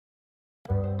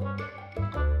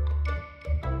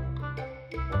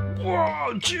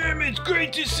Whoa, Jim, it's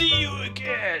great to see you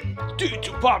again. Due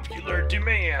to popular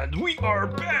demand, we are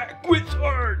back with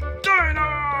our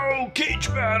Dino cage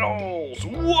battles.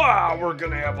 Wow, we're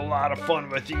gonna have a lot of fun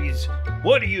with these.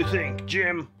 What do you think,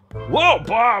 Jim? Whoa,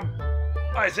 Bob,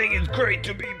 I think it's great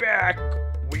to be back.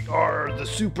 We are the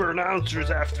super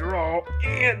announcers after all,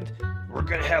 and we're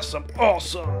gonna have some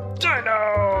awesome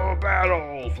Dino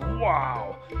battles.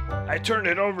 Wow. I turn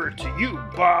it over to you,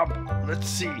 Bob. Let's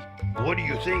see. What do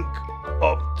you think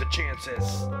of the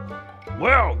chances?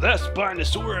 Well, that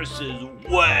Spinosaurus is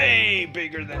way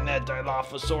bigger than that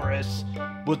Dilophosaurus,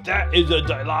 but that is a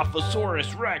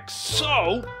Dilophosaurus Rex,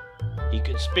 so he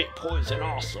can spit poison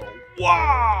also.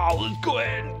 Wow, let's go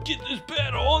ahead and get this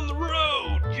battle on the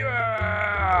road.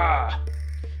 Yeah!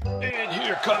 And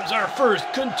here comes our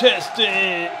first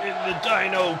contestant in the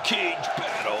Dino cage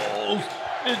battles.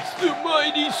 It's the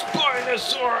mighty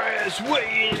Spinosaurus,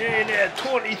 weighing in at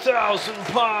 20,000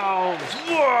 pounds.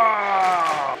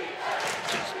 Wow!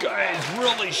 This guy is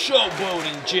really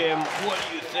showboating, Jim. What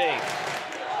do you think?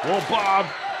 Well, Bob,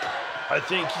 I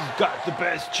think he's got the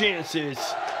best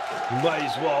chances. He might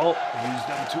as well use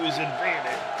them to his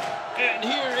advantage. And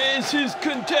here is his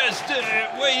contestant,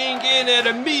 weighing in at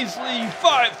a measly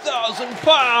 5,000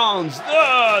 pounds,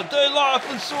 the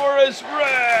Dilophosaurus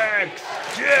Rex!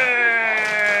 Yeah!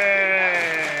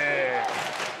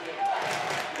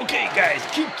 Okay, guys,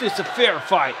 keep this a fair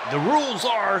fight. The rules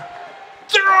are...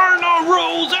 There are no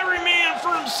rules! Every man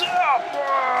for himself!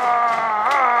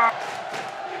 Ah!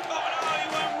 Oh no, he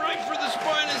went right for the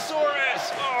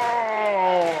Spinosaurus!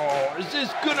 Oh, is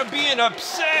this gonna be an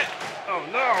upset? Oh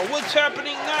no, what's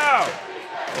happening now?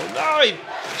 Oh no, he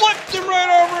flipped him right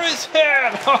over his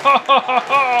head!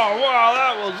 Wow,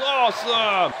 that was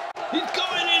awesome! He's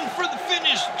going in for the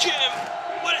finish, Jim!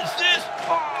 What is this?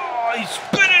 Oh, he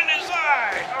spit in his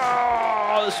eye!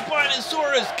 Oh, the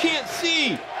Spinosaurus can't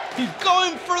see! He's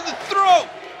going for the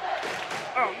throat!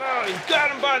 Oh no, he's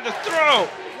got him by the throat!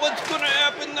 What's gonna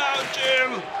happen now,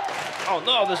 Jim? Oh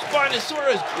no, the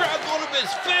Spinosaurus grabbed one of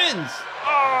his fins!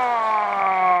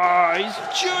 Oh, he's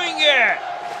chewing it!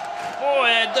 Boy,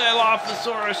 that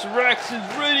Dilophosaurus Rex is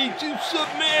ready to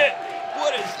submit!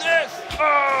 What is this?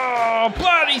 Oh,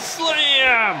 body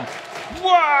slam!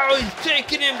 Wow, he's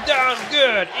taking him down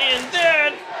good! And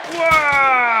then,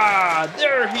 wow,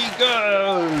 there he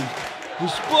goes! The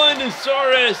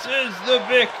Spinosaurus is the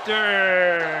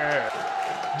victor!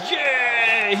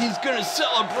 Yay! He's gonna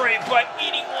celebrate by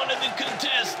eating one of the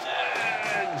contestants!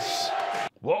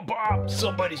 Well, Bob,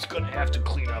 somebody's gonna have to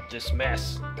clean up this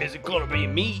mess. Is it gonna be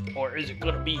me, or is it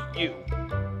gonna be you?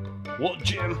 Well,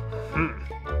 Jim,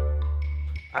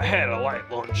 I had a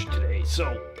light lunch today,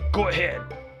 so go ahead,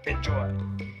 enjoy.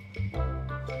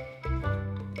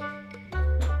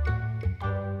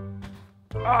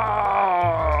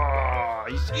 Ah,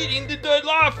 he's eating the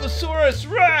Dilophosaurus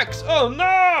Rex! Oh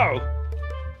no!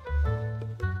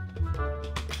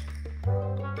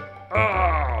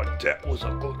 Ah, that was a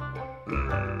good one.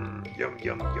 Yum,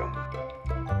 yum, yum.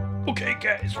 Okay,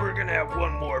 guys, we're gonna have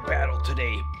one more battle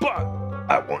today, but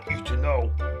I want you to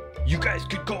know, you guys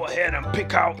could go ahead and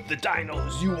pick out the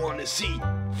dinos you want to see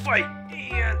fight,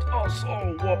 and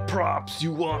also what props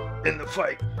you want in the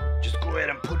fight. Just go ahead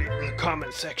and put it in the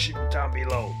comment section down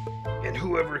below, and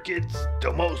whoever gets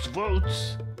the most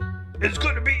votes is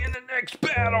going to be in the next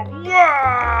battle.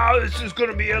 Wow, this is going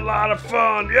to be a lot of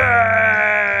fun.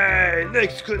 Yay!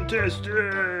 Next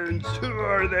contestants, who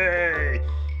are they?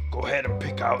 Go ahead and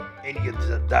pick out any of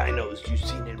the dinos you've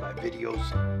seen in my videos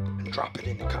and drop it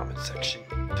in the comment section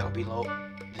down below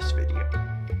this video.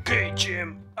 Okay,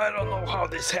 Jim, I don't know how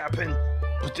this happened,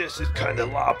 but this is kind of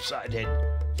lopsided.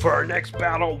 For our next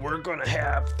battle, we're going to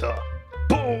have the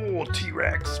Bull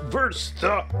T-Rex versus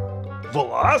the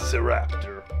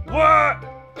VELOCIRAPTOR. What?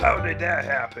 How did that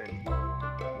happen?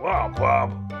 Wow,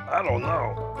 Bob, I don't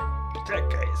know, but that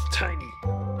guy is tiny.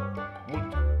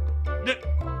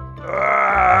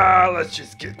 Let's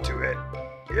just get to it.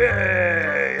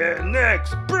 Yay! And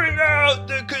next, bring out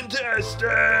the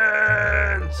contestants!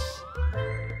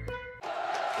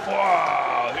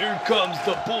 Wow, here comes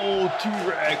the Bull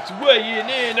T-Rex weighing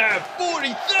in at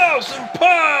 40,000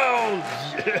 pounds!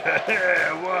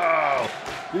 Yeah, wow!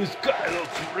 This guy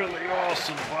looks really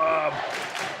awesome, Bob.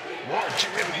 Watch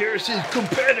him, here's his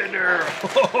competitor.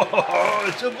 Oh,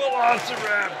 it's a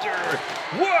Velociraptor.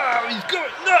 Wow, he's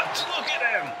going nuts, look at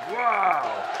him. Wow.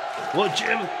 Well,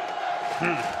 Jim,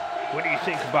 what do you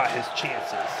think about his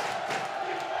chances?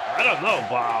 I don't know,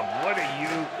 Bob. What are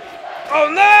you... Oh,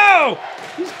 no!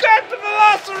 He's got the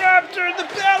Velociraptor. The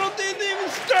battle didn't even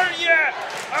start yet.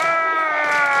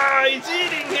 Ah, he's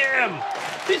eating him.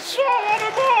 He swallowed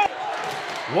him all.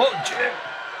 Well, Jim,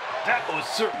 that was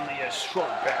certainly a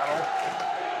short battle.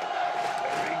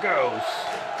 There he goes.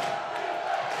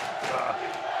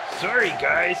 Sorry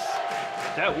guys.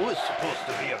 That was supposed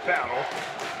to be a battle.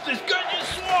 This guy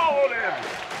just swallowed him!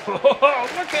 Oh,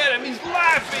 look at him, he's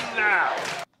laughing now!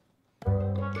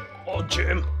 Oh,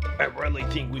 Jim, I really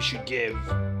think we should give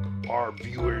our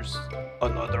viewers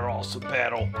another awesome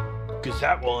battle, because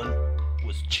that one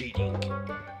was cheating.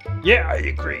 Yeah, I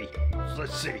agree.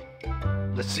 Let's see.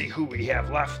 Let's see who we have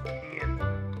left, and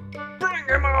bring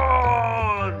him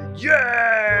on!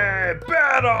 Yay!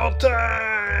 Battle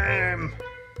time!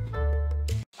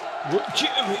 Well,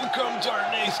 Jim, here comes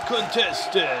our next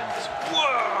contestant.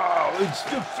 Wow, it's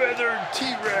the feathered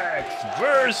T-Rex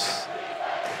versus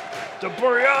the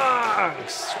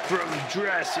Bronx from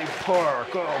Jurassic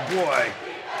Park. Oh boy,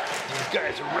 these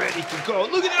guys are ready to go.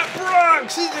 Look at that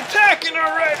Bronx, he's attacking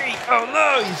already. Oh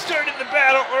no, he started the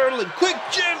battle early. Quick,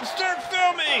 Jim, start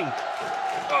filming.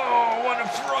 Oh, what a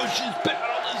ferocious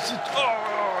battle this is.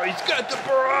 Oh, he's got the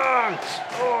Bronx.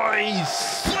 Oh, he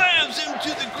slams him to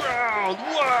the ground.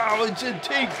 Wow, it's a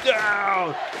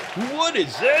takedown. What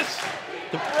is this?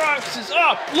 The Bronx is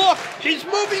up. Look, he's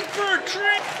moving for a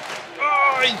tree.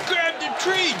 Oh, he's grabbed a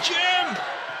tree, Jim.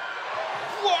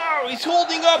 Wow, he's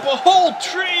holding up a whole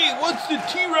tree. What's the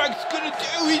T-Rex gonna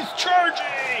do? He's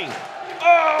charging.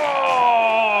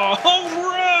 Oh, home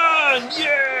run.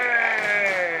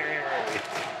 Yay.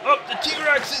 Oh, the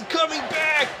T-Rex is coming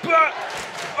back, but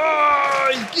oh,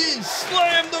 he's getting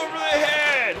slammed over the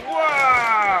head.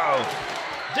 Wow.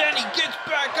 Then he gets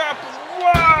back up and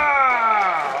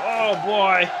wow. Oh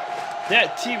boy.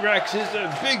 That T-Rex is in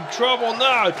big trouble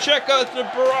now. Check out the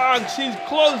Bronx. He's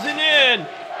closing in.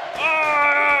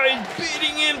 Oh, he's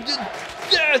beating him to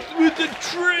death with the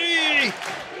tree.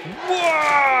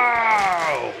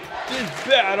 Wow. This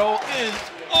battle is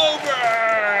over.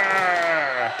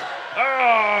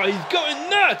 Oh, he's going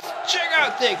nuts. Check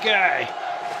out that guy.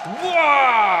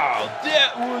 Wow.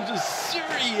 That was a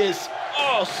serious,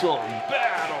 awesome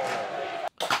battle.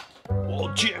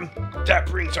 Well, Jim, that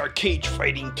brings our cage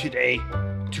fighting today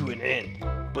to an end.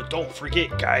 But don't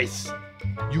forget, guys,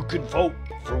 you can vote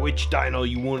for which dino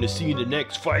you want to see in the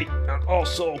next fight, and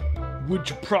also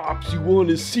which props you want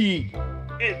to see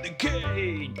in the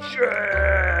cage.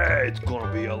 Yeah, it's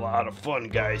gonna be a lot of fun,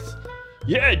 guys.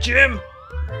 Yeah, Jim.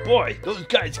 Boy, those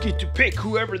guys get to pick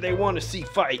whoever they want to see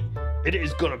fight. It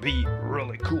is gonna be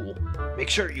really cool. Make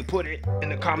sure you put it in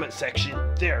the comment section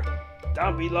there,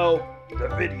 down below the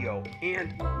video,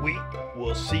 and we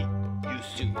will see you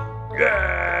soon.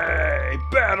 Yay!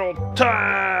 Battle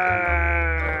time!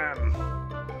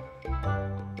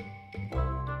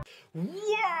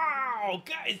 Wow!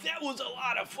 Guys, that was a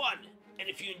lot of fun. And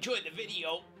if you enjoyed the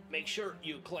video, make sure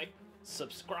you click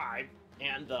subscribe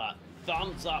and the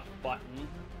thumbs up button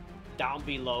down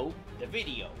below the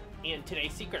video. And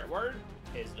today's secret word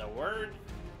is the word.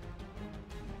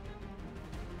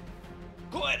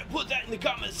 Go ahead and put that in the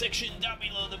comment section down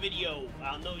below the video.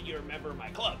 I'll know you're a member of my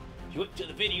club. If you wait till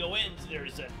the video ends,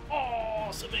 there's an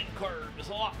awesome end card. There's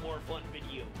a lot more fun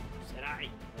videos. And I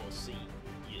will see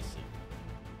you soon.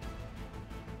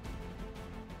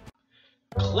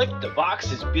 Click the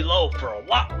boxes below for a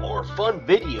lot more fun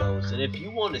videos. And if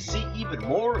you want to see even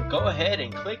more, go ahead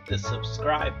and click the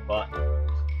subscribe button.